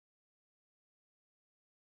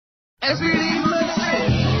SPD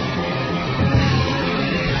mercy.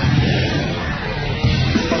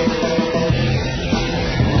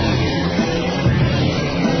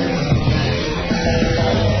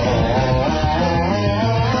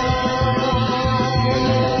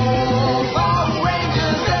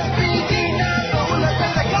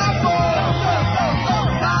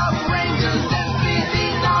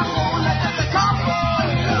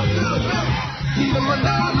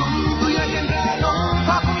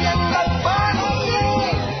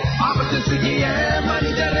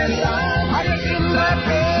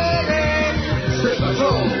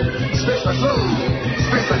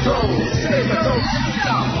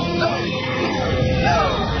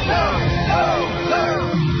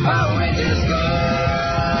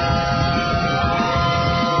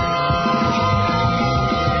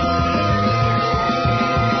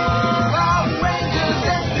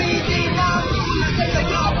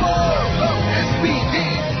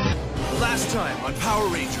 Last time on Power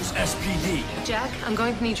Rangers SPD. Jack, I'm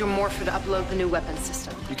going to need your morpher to upload the new weapon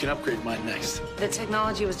system. You can upgrade mine next. The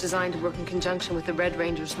technology was designed to work in conjunction with the Red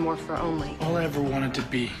Ranger's morpher only. All I ever wanted to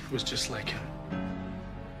be was just like him.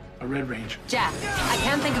 A Red Ranger. Jack, I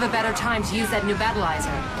can't think of a better time to use that new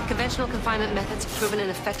battleizer. Conventional confinement methods have proven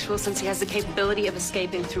ineffectual since he has the capability of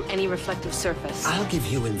escaping through any reflective surface. I'll give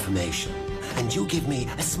you information, and you give me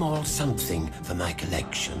a small something for my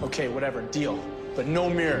collection. Okay, whatever, deal. But no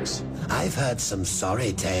mirrors. I've heard some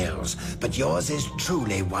sorry tales, but yours is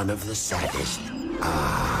truly one of the saddest.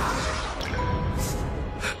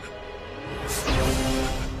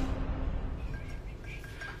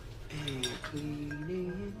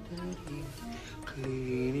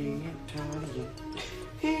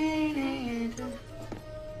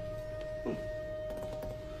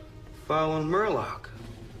 Following Murloc.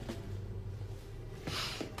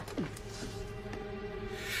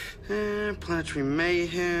 Planetary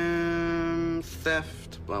mayhem,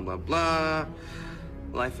 theft, blah, blah, blah.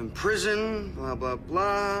 Life in prison, blah, blah,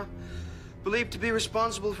 blah. Believed to be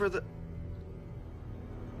responsible for the...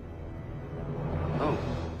 Oh.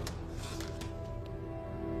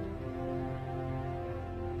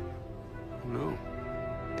 No.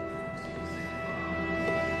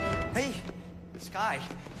 Hey, Sky.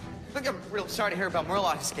 Look, I'm real sorry to hear about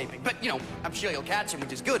Murloc escaping, but, you know, I'm sure you'll catch him,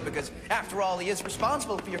 which is good, because after all, he is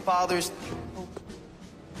responsible for your father's... Oh.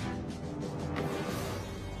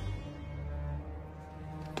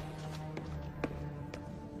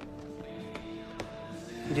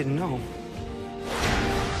 You didn't know.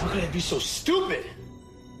 How could I be so stupid?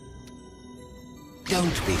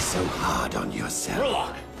 Don't be so hard on yourself.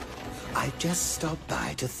 Murloc! I just stopped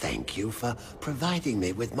by to thank you for providing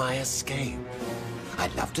me with my escape.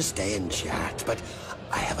 I'd love to stay and chat, but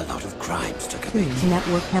I have a lot of crimes to commit.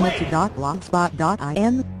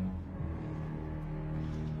 networkchemistry.blogspot.in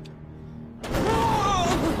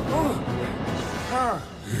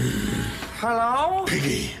Hello?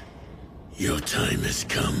 Piggy, your time has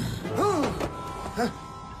come.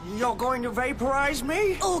 You're going to vaporize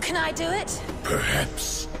me? Oh, can I do it?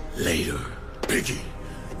 Perhaps later. Piggy,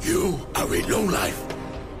 you are a lowlife,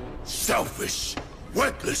 selfish,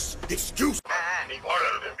 worthless excuse.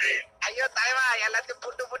 ஐயோ தலைவா எல்லாத்தையும்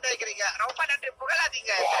புட்டு புட்டு வைக்கிறீங்க ரொம்ப நன்றி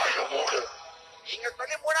புகழாதீங்க நீங்க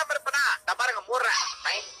சொல்லி மூடாம இருப்பனா நான் பாருங்க மூடுறேன்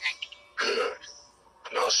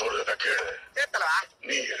நான் சொல்றத கேளு தலைவா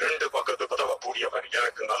நீ ரெண்டு பக்கத்து பதவ கூடியவன்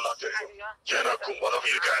எனக்கு நல்லா தெரியும் எனக்கும் உதவி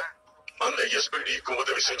இருக்க அந்த எஸ்பிடிக்கும்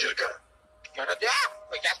உதவி செஞ்சிருக்க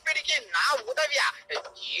எஸ்பிடிக்கு நான் உதவியா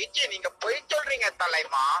நீங்க போய் சொல்றீங்க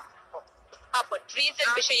தலைமா அப்ப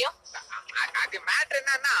ட்ரீசன் விஷயம் அது மேட்ரு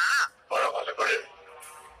என்னன்னா பரவாயில்ல படு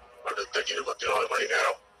அடுத்த 24 மணி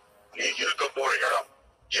நேரம் நீ இருக்க போற இடம்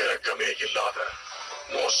இறக்கமே இல்லாத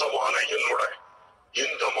மோசமான என்னோட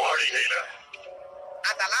இந்த மாளிகையில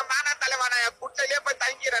அதெல்லாம் வேணா தலைவா நான் குட்டையிலே போய்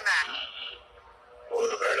தங்கிறேன்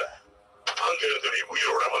ஒருவேளை அங்கிருந்து நீ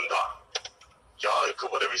உயிரோட வந்தா யாருக்கு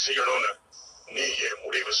உதவி செய்யணும்னு நீயே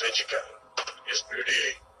முடிவு செஞ்சுக்க எஸ்பிடி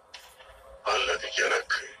அல்லது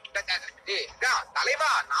எனக்கு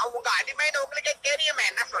தலைவா நான் உங்க அடிமைன்னு உங்களுக்கே தெரியுமே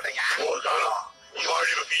என்ன சொல்றீங்க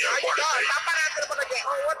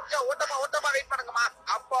வெயிட் பண்ணுங்கம்மா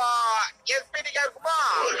அப்போ எஸ்பிடிக்கா இருக்குமா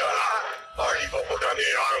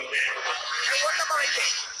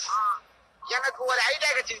எனக்கு ஒரு ஐடியா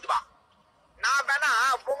கிடைச்சிருக்குமா நான் வேணா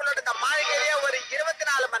உங்களோட இந்த மாளிகையிலேயே ஒரு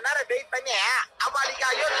 24 மணி நேரம் வெயிட் பண்ணி அவளுக்கு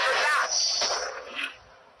யோசிச்சுங்களா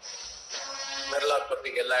மெர்லாக் பத்தி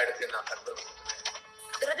எல்லா இடத்தையும் நான் கண்டேன்.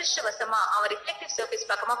 துரதிருஷ்டவசமா அவன் ரிஃப்ளெக்டிவ் சர்ஃபேஸ்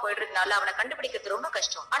பக்கமா போயிடுறதுனால அவனை கண்டுபிடிக்கிறது ரொம்ப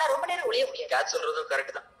கஷ்டம். ஆனா ரொம்ப நேரம் ஒளிய முடியாது. கேட் சொல்றதும்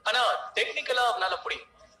கரெக்ட் தான். ஆனா டெக்னிக்கலா அவனால முடியும்.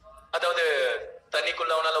 அதாவது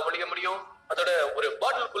தண்ணிக்குள்ள அவனால ஒளிய முடியும். அதோட ஒரு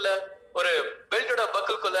பாட்டிலுக்குள்ள ஒரு பெல்ட்டோட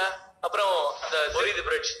பக்கலுக்குள்ள அப்புறம் அந்த சொரிது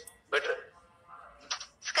பிரிட்ஜ் பெட்டர்.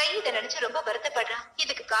 ஸ்கை இதை நினைச்சு ரொம்ப வருத்தப்படுறான்.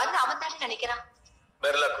 இதுக்கு காரணம் அவன் தானே நினைக்கிறான்.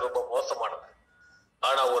 மெர்லாக் ரொம்ப மோசமானது.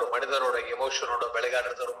 ஆனா ஒரு மனிதனோட எமோஷனோட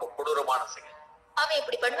விளையாடுறது ரொம்ப கொடூரமான செயல். அவன்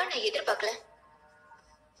இப்படி பண்ணுவான் நான் எதிர்பார்க்கல.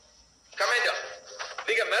 கமேண்டர்,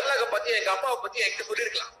 நீங்க மெர்லாக பத்தி எங்க அப்பாவை பத்தி என்கிட்ட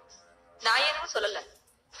சொல்லிருக்கலாம். நான் எதுவும் சொல்லல.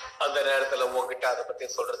 அந்த நேரத்துல உங்ககிட்ட அதை பத்தி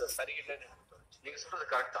சொல்றது சரியில்லைன்னு நீங்க சொல்றது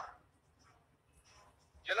கரெக்ட் தான்.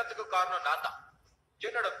 எல்லாத்துக்கும் காரணம் நான் தான்.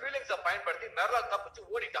 என்னோட ஃபீலிங்ஸ பயன்படுத்தி மெர்லாக் தப்பிச்சு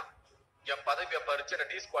ஓடிட்டான். என் பதவியை பறிச்சு நான்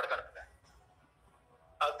டி ஸ்குவாடுக்கு அனுப்பிட்டேன்.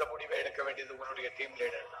 அந்த முடிவை எடுக்க வேண்டியது உன்னுடைய டீம்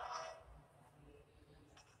லீடர் தான்.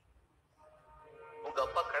 உங்க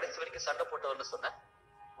அப்பா கடைசி வரைக்கும் சண்டை போட்டவர்னு சொன்ன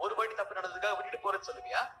ஒரு வாட்டி தப்பு நடந்ததுக்காக விட்டுட்டு போறேன்னு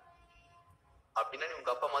சொல்லுவியா? அப்படின்னா நீ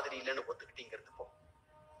உங்க அப்பா மாதிரி இல்லைன்னு ஒத்துக்கிட்டீங்கிறது போ.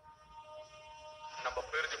 நம்ம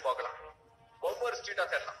பிரிஞ்சு போகலாம். ஒவ்வொரு ஸ்ட்ரீட்டா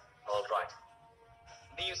தேடலாம். ஆல்ரைட்,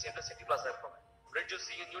 நீயும் சேர்ந்து சிட்டி பிளாஸா இருப்போங்க. பிரிட்ஜும்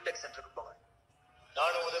சியும் நியூ டெக் சென்டருக்கு போங்க.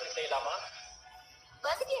 நானும் உதவி செய்யலாமா?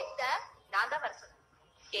 வந்துட்டேன் சார். நான் தான் வர சொன்னேன்.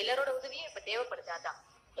 எல்லாரோட உதவியும் இப்ப தேவைப்படுது. அதான்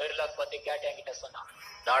மெர்லாக் பத்தி கேட்டு என்கிட்ட சொன்னான்.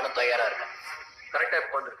 நானும் தயாரா இருக்கேன். கரெக்டா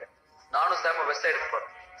இப்ப வந்திருக்கேன். நானும் சாம வெஸ்ட் சைடுக்கு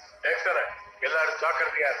போறேன். எக்ஸலன்ட். எல்லாரும்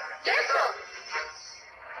ஜாக்கிரதையா இருக்கு.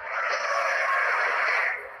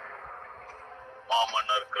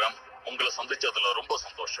 மாமன்னர் கிரம், உங்களை சந்திச்சதுல ரொம்ப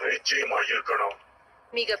சந்தோஷம். நிச்சயமா இருக்கணும்.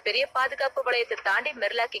 மிக பெரிய பாதுகாப்பு வளையத்தை தாண்டி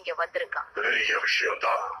மெர்லாக் இங்க வந்திருக்கான். பெரிய விஷயம்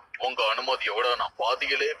தான். உங்க அனுமதியோட நான்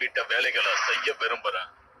பாதியிலே விட்ட வேலைகளை செய்ய விரும்புறேன்.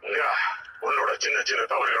 உன்னோட சின்ன சின்ன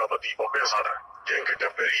தவறுகளை பத்தி இப்ப பேசாத. என்கிட்ட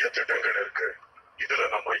பெரிய திட்டங்கள் இருக்கு. இதுல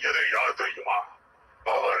நம்ம எதிரி யாரு தெரியுமா?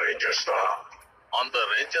 பவர் ரேஞ்சர்ஸ் தான். அந்த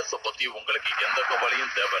ரேஞ்சர்ஸ் பத்தி உங்களுக்கு எந்த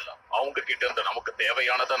கவலையும் தேவையில்லை. அவங்க கிட்ட இருந்து நமக்கு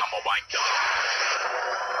தேவையானதை நம்ம வாங்கிக்கலாம்.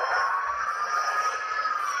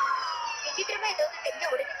 விசித்திரமா ஏதாவது தெரிஞ்ச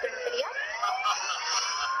உடனே சொல்லு சரியா?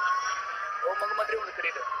 உங்க மாதிரி உனக்கு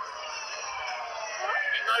தெரியுது.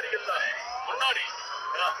 பின்னாடி இல்ல, முன்னாடி.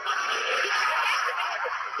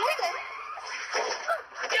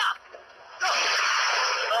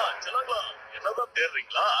 என்னதான்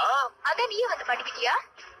தேடுறீங்களா? அதான் நீயே வந்து மாட்டிக்கிட்டியா?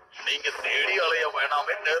 நீங்க தேடி அலைய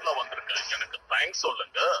வேணாமே, நேர்ல வந்திருக்கேன். எனக்கு தேங்க்ஸ்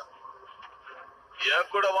சொல்லுங்க.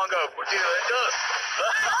 என் கூட வாங்க குட்டி ரேஞ்சர்ஸ்.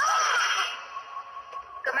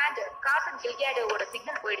 கமாண்டர், காசன் கில்கேடோட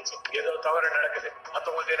சிக்னல் போயிடுச்சு. ஏதோ தவறு நடக்குது.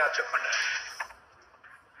 மத்தவங்க நான் செக் பண்றேன்.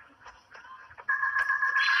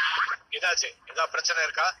 என்னாச்சு? ஏதாவது பிரச்சனை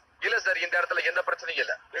இருக்கா? இல்ல சார், இந்த இடத்துல எந்த பிரச்சனையும்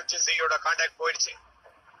இல்ல. சியோட கான்டாக்ட் போயிடுச்சு.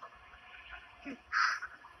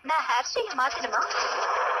 நான் ஹேர் ஸ்டைல மாத்தணுமா?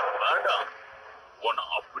 வேண்டாம், உன்னை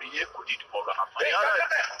அப்படியே கூட்டிட்டு போக நான் தயாரா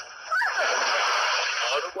இருக்கேன்.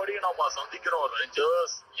 மறுபடியும் நாம சந்திக்கிறோம்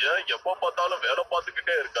ரேஞ்சர்ஸ். ஏன் எப்ப பார்த்தாலும் வேலை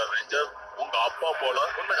பார்த்துக்கிட்டே இருக்க ரேஞ்சர்? உங்க அப்பா போல.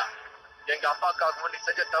 உண்மைதான். எங்க அப்பாக்காக நீ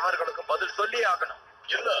செஞ்ச தவறுகளுக்கு பதில் சொல்லியே ஆகணும்.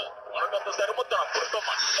 இல்ல, உனக்கு அந்த சிரமத்தை நான் கொடுக்க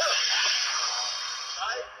மாட்டேன்.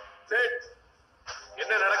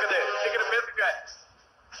 என்ன நடக்குது? சீக்கிரம் பேசுங்க.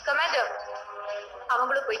 கமாண்டர்,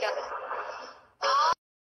 அவங்களும் போயிட்டாங்க.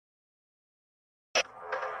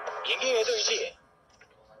 எங்கேயும் எதுவும் இல்லையே.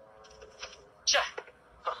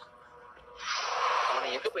 அவனை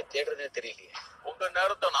எங்க போய் தேடுறதுன்னு தெரியலையே. உங்க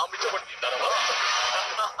நேரத்தை நான் மிச்சப்படுத்தி தரவா?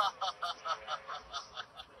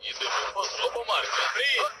 இது ரொம்ப சுலபமா இருக்கு.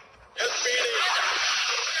 SPD.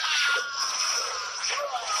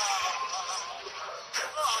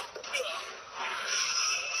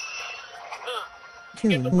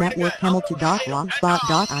 Tune Network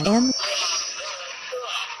Hamilton.blogspot.in.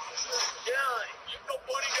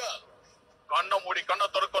 கண்ண மூடி கண்ண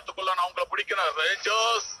திறக்கிறதுக்குள்ள நான் உங்களை பிடிக்கிறேன்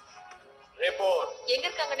ரேஞ்சர்ஸ். எங்க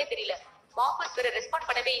இருக்காங்கன்னே தெரியல. மாஃபஸ் வேற ரெஸ்பாண்ட்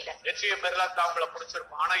பண்ணவே இல்ல. நிச்சயம் மெர்லாக் தான் உங்களை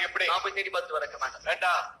பிடிச்சிருக்கும். ஆனா எப்படி? நான் போய் தேடி பார்த்து வரேன் கமாண்டர்.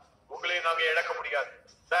 வேண்டாம், உங்களையும் நாங்க இழக்க முடியாது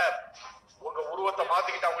சார். உங்க உருவத்தை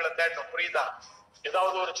மாத்திக்கிட்டு அவங்கள தேடணும், புரியுதா?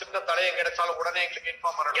 ஏதாவது ஒரு சின்ன தடையம் கிடைச்சாலும் உடனே எங்களுக்கு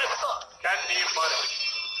இன்ஃபார்ம் பண்ணணும். கேண்டீன் பாருங்க.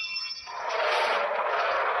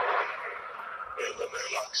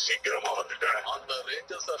 சீக்கிரமா வந்துட்டேன். அந்த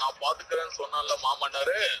ரேஞ்சர்ஸ் நான் பாத்துக்கிறேன்னு சொன்னால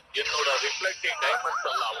மாமன்னாரு. என்னோட ரிஃப்ளெக்டிங் டைமண்ட்ஸ்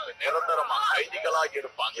எல்லாம் அவங்க நிரந்தரமா கைதிகளாக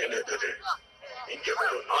இருப்பாங்க. என்னது? இங்க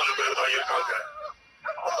வெறும் 4 பேர் தான் இருக்காங்க.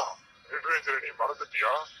 ஆமா, ரேஞ்சர் நீ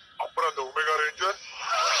மறந்துட்டியா? அப்புறம் அந்த ஒமேகா ரேஞ்சர்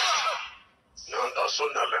நான் தான்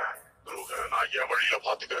சொன்னல. நான் என் வழியில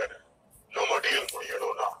பாத்துக்கிறேன். நம்ம டீல்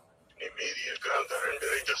முடியணும்னா நீ மீதி இருக்கிற அந்த 2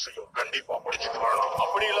 ரேஞ்சர்ஸையும் கண்டிப்பா படிச்சுட்டு வரணும்.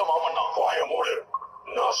 அப்படி இல்ல மாமன்னா, வாயமோடு.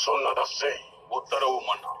 நான் சொன்னதை செய். உத்தரவு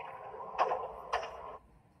மன்னா.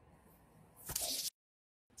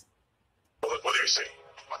 உதவி செய்.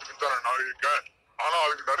 அதுக்குத்தான் நான் இருக்கேன். ஆனா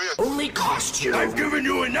அதுக்கு நிறைய Only cost you. I've given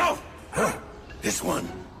you enough. Huh? This one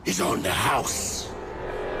is on the house.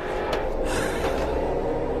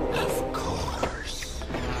 Of course.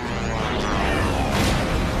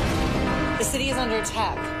 The city is under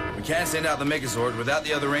attack. We can't send out the Megazord without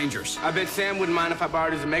the other Rangers. I bet Sam wouldn't mind if I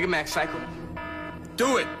borrowed his Megamax cycle.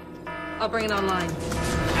 Do it! I'll bring it online.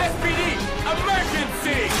 SPD!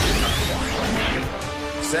 Emergency!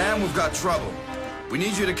 Sam, we've got trouble. We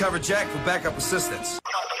need you to cover Jack for backup assistance.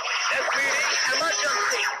 SPD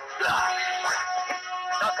emergency.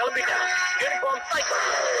 Now kilometer. Uniform cycle.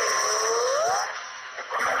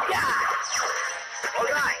 Yeah. All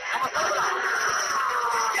right. I'm a cycle.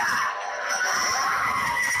 Yeah.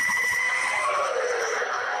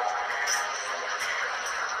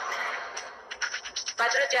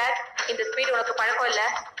 Badra jack, இந்த speed உனக்கு பழக்கம் இல்ல?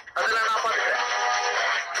 அதெல்லாம் நான் பாத்துக்கிறேன்.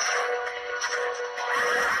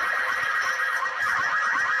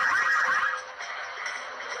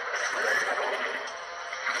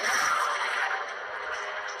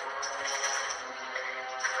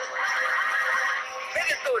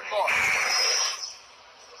 Megazord more.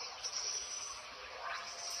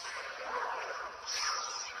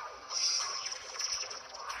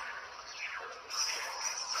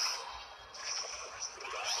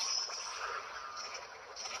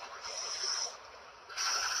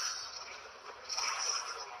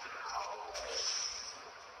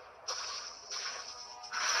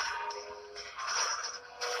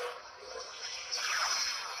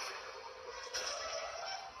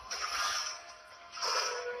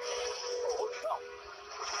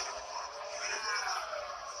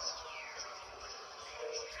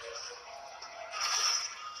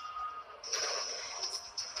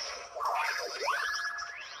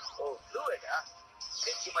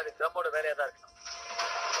 நிச்சயமா அது கிரம்போட வேலையா தான் இருக்கணும்.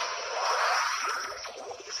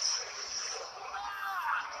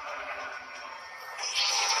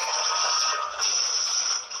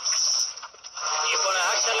 இப்போ நான்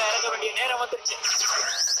ஆக்ஷன்ல இறங்க வேண்டிய நேரம் வந்துருச்சு.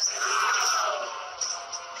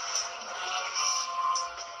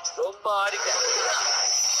 ரொம்ப ஆடிக்க.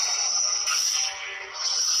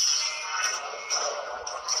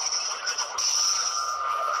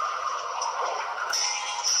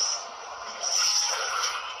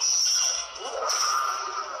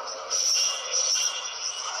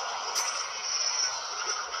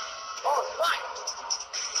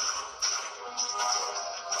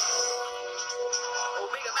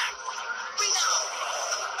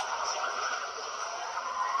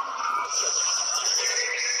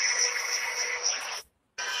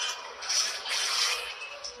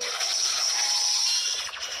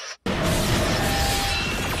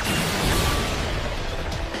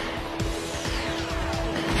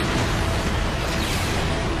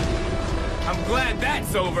 I'm glad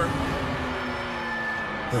that's over.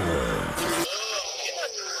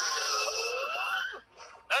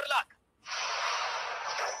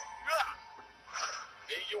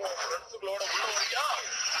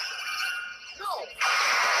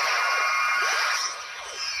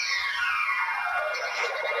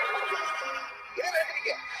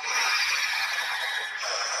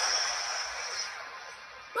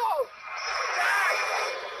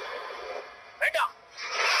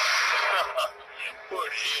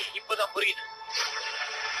 இப்பதான் புரியுது.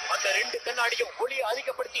 அந்த ரெண்டு கண்ணாடியும் ஒளியை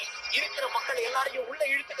அதிகப்படுத்தி இருக்கிற மக்களை எல்லாரையும் உள்ள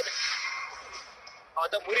இழுத்துக்குது.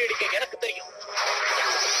 அதை முறியடிக்க எனக்கு தெரியும்.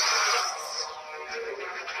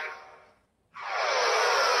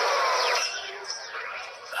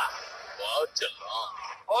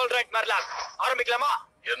 ஆல்ரைட் மர்லாக், ஆரம்பிக்கலாமா?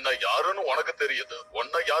 என்ன யாருன்னு உனக்கு தெரியுது,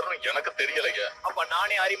 உன்னை யாருன்னு எனக்கு தெரியலையே. அப்ப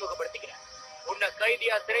நானே அறிமுகப்படுத்திக்கிறேன். உன்னை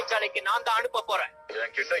கைதியா சிறைச்சாலைக்கு நான் தான் அனுப்ப போறேன்.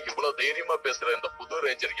 என்கிட்ட இவ்வளவு தைரியமா பேசுற இந்த புது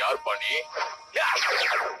ரேஞ்சர் யார் பாணி?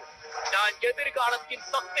 நான் எதிர்காலத்தின்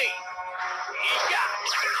சக்தி.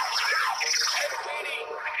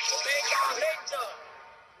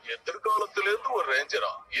 எதிர்காலத்திலிருந்து ஒரு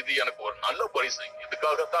ரேஞ்சரா? இது எனக்கு ஒரு நல்ல பரிசு.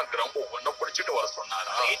 இதுக்காகத்தான் கிரம்போ ஒன்ன பிடிச்சிட்டு வர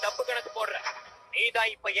சொன்னாரா? நீ தப்பு கணக்கு போடுற. நீ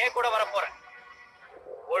தான் இப்ப ஏன் கூட வர போற.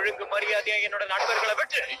 ஒழுங்கு மரியாதையா என்னோட நண்பர்களை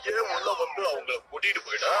விட்டு நீயே உள்ள வந்து அவங்களை கூட்டிட்டு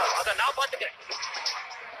போயிட. அத நான் பாத்துக்கிறேன்.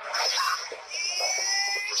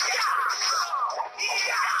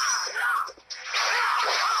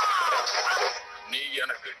 நீ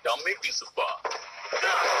எனக்கு டம்மி பீசுப்பா.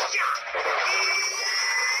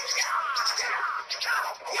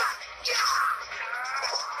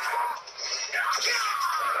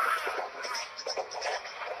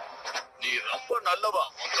 நீ ரொம்ப நல்லவா.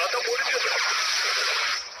 உன் கதை முடிஞ்சது.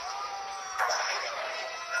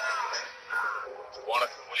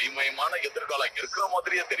 உனக்கு ஒளிமயமான எதிர்காலம் இருக்கிற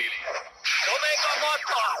மாதிரியே தெரியலையே.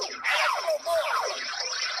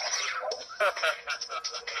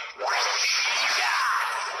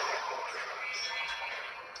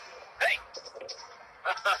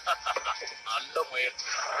 நல்ல முயற்சி.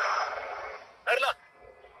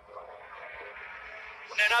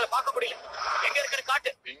 உன்னை என்னால பார்க்க முடியல. எங்க இருக்குன்னு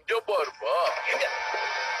காட்டு. இங்க பாருப்பா. எங்க?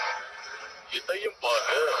 இதையும்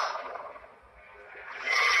பாரு.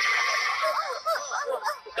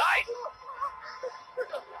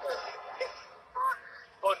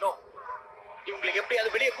 ஓ நோ, இவங்களை எப்படி அது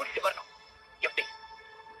வெளியே கூட்டிட்டு வரணும்? எப்படி?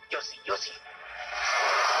 யோசி யோசி.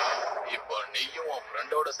 இப்போ நீயும் உன்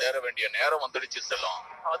ஃப்ரெண்டோட சேர வேண்டிய நேரம் வந்துடுச்சு செல்லம்.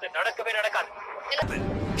 அது நடக்கவே நடக்காது.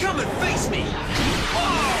 Come and face me.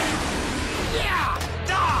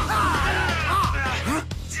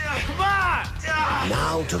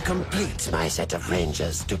 Now to complete my set of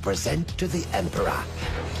rangers to present to the Emperor.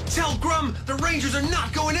 Tell Grum the Rangers are not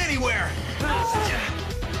going anywhere.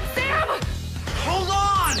 Sam! Hold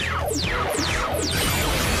on!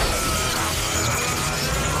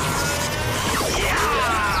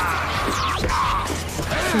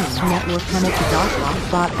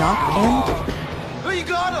 networkhamilton.blogspot.com. Oh, you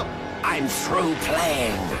got him! I'm through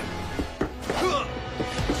playing.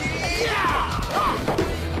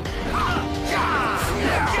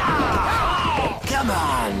 Come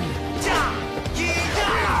on!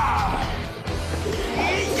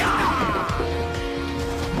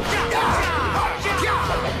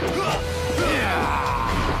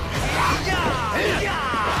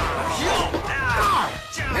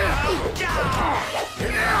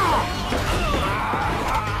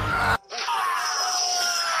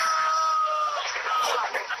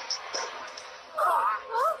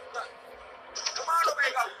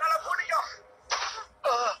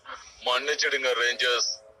 மன்னிச்சிடுங்க Rangers.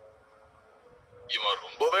 இவன்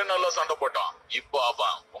ரொம்பவே நல்லா சண்டை போட்டான். இப்போ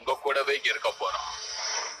அவன் உங்க கூடவே இருக்க போறான்.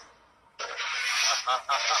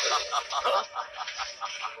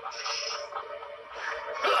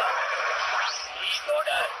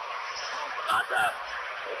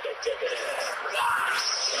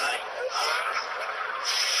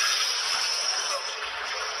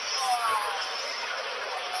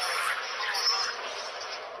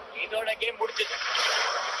 இதோட கேம் முடிச்சது.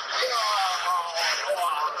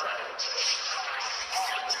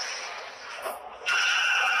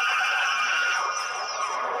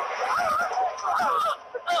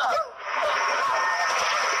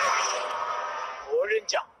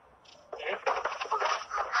 ஒழிஞ்சான்.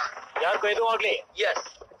 யாருக்கும் எதுவும் ஆகலையே? எஸ்.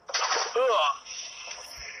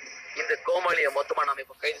 இந்த கோமாளிய மொத்தமா நாம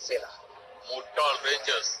இப்ப கைது செய்யலாம். முட்டாள்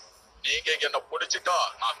ரேஞ்சர்ஸ், நீங்க என்ன பிடிச்சிட்டா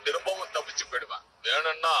நான் திரும்பவும் தப்பிச்சு போயிடுவேன்.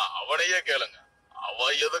 வேணும்னா அவனையே கேளுங்க.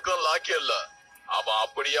 அவன் எதுக்கும் லாக்கி இல்ல. அவன்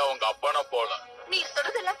அப்படியே அவங்க அப்பனை போல. நீ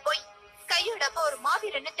சொல்றதெல்லாம் போய் கையோடப்ப ஒரு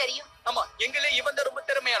மாவீரன்னு தெரியும். ஆமா, எங்களே இவன் தான் ரொம்ப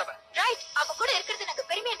திறமையானவன். ரைட், அவ கூட இருக்கிறது நாங்க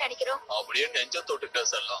பெருமையா நினைக்கிறோம். அப்படியே நெஞ்ச தொட்டுட்டே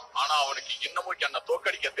செல்லும். ஆனா அவனுக்கு இன்னமும் என்ன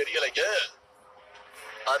தோக்கடிக்க தெரியலையே.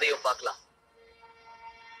 அதையும் பார்க்கலாம்.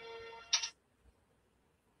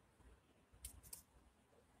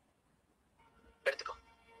 எடுத்துக்கோ.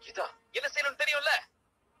 இதா என்ன செய்யணும்னு தெரியும்ல?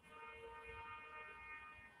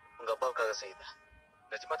 உங்க அப்பாவுக்காக செய்யுத.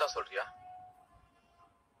 நிஜமா தான் சொல்றியா?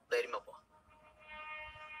 தைரியமா போ.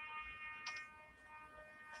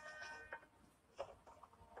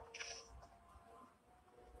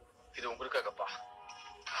 இது உங்களுக்காகப்பா.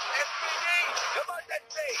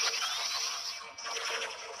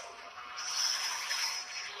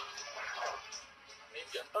 நீ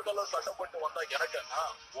எந்த கலர் சட்டப்பட்டு வந்தா எனக்கு என்ன?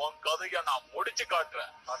 உன் கதைய நான் முடிச்சு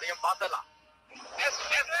காட்டுறேன். அதையும் பார்த்தலாம்.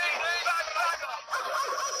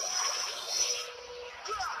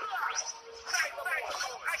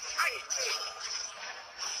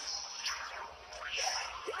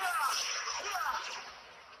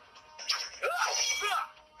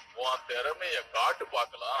 உன் திறமைய காட்டு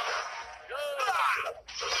பார்க்கலாம்.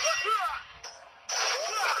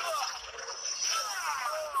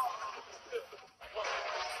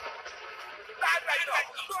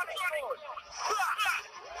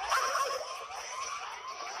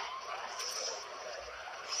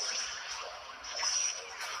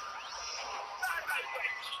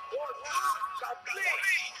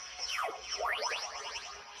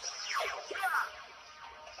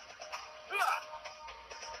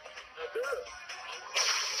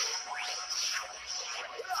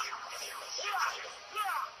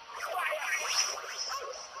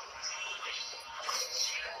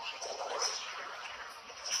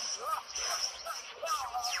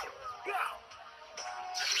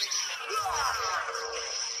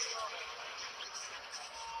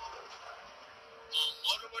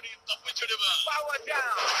 மறுபடியும் தப்பிச்சிடுவேன்.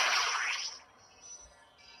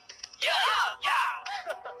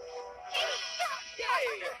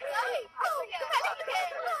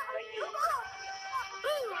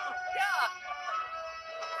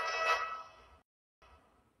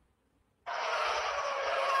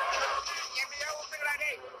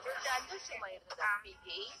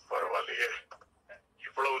 பரவாயில்லையே,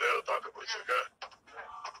 இவ்வளவு நேரம் தாக்கு பிடிச்சிருக்க.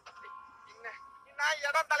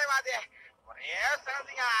 இடம் தலைவாதே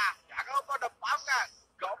ஏசாதீங்க ஏகப்பட்ட பாங்க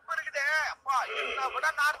கப்பு இருக்குது அப்பா என்ன விட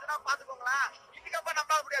நாடுனா பாத்துக்கோங்களேன் இதுக்கப்ப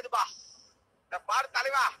நம்ப முடியாதுப்பா இந்த பாரு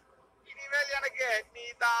தலைவா இனிமேல் எனக்கு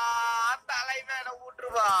நீதான் தலைவேட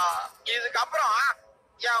ஊட்டுருவா இதுக்கப்புறம்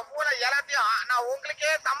என் மூளை எல்லாத்தையும் நான்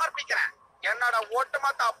உங்களுக்கே சமர்ப்பிக்கிறேன் என்னோட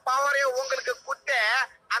ஒட்டுமொத்த பவரையும் உங்களுக்கு குட்டு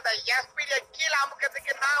அந்த SPD கீழே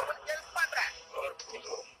அமுக்கிறதுக்கு நான் உங்களுக்கு ஹெல்ப் பண்றேன்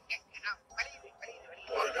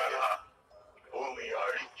பூமியை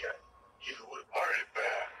அழிக்க இது ஒரு அழைப்பு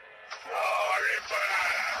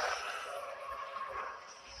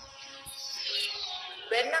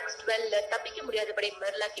வெர்னாக்ஸ் 12 தப்பிக்க முடியாதபடி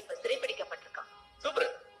மெர்லாக் இப்ப சிறைப்பிடிக்கப்பட்டிருக்கான். சூப்பர்.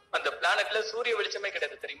 அந்த பிளானட்ல சூரிய வெளிச்சமே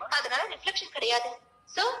கிடையாது தெரியுமா? அதனால ரிஃப்ளெக்ஷன் கிடையாது.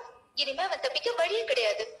 சோ இனிமே அவன் தப்பிக்க வழியே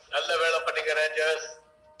கிடையாது. நல்ல வேலை பண்ணீங்க ரேஞ்சர்ஸ்.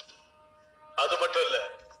 அது மட்டும் இல்ல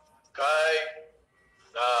காய்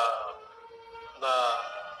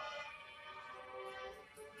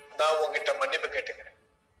நான் உங்ககிட்ட மன்னிப்பு கேட்டுக்கிறேன்.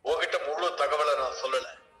 உங்ககிட்ட முழு தகவலை நான் சொல்லல.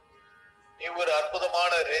 நீ ஒரு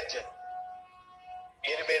அற்புதமான ரேஞ்சர்.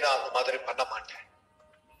 இனிமே நான் அந்த மாதிரி பண்ண மாட்டேன்.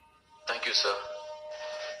 Thank you sir.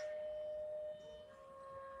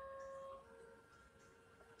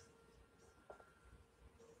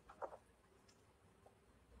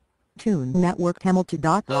 Tune Network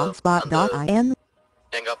Hamilton.blogspot.in.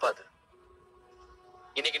 எங்க அப்பா அது.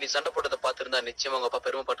 இன்னைக்கு நீ சண்டை போட்டதை பார்த்திருந்தா நிச்சயமா உங்க அப்பா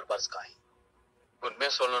பெருமைப்பட்டிருப்பார் ஸ்காய்.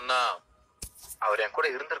 உண்மையா சொல்லணும்னா அவர் என் கூட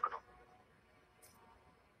இருந்திருக்கணும்.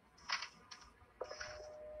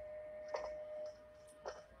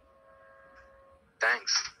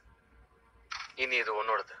 தேங்க்ஸ். இனி இது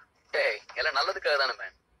உன்னோடது. டேய் எல்லாம் நல்லதுக்காக தானே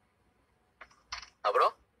மேன்.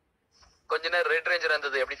 அப்புறம் கொஞ்ச நேரம் ரெட் ரேஞ்சர்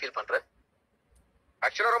இருந்தது எப்படி ஃபீல் பண்ற?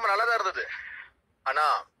 ஆக்சுவலா ரொம்ப நல்லதா இருந்தது. ஆனா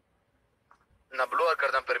நான் ப்ளூ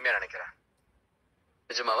ஆர்க்கர் தான் பெருமையா நினைக்கிறேன்.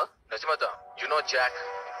 நிஜமாவா? நிஜமா தான். யூ நோ ஜாக்,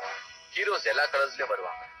 ஹீரோஸ் எல்லா கலர்ஸ்லயும்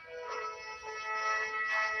வருவாங்க.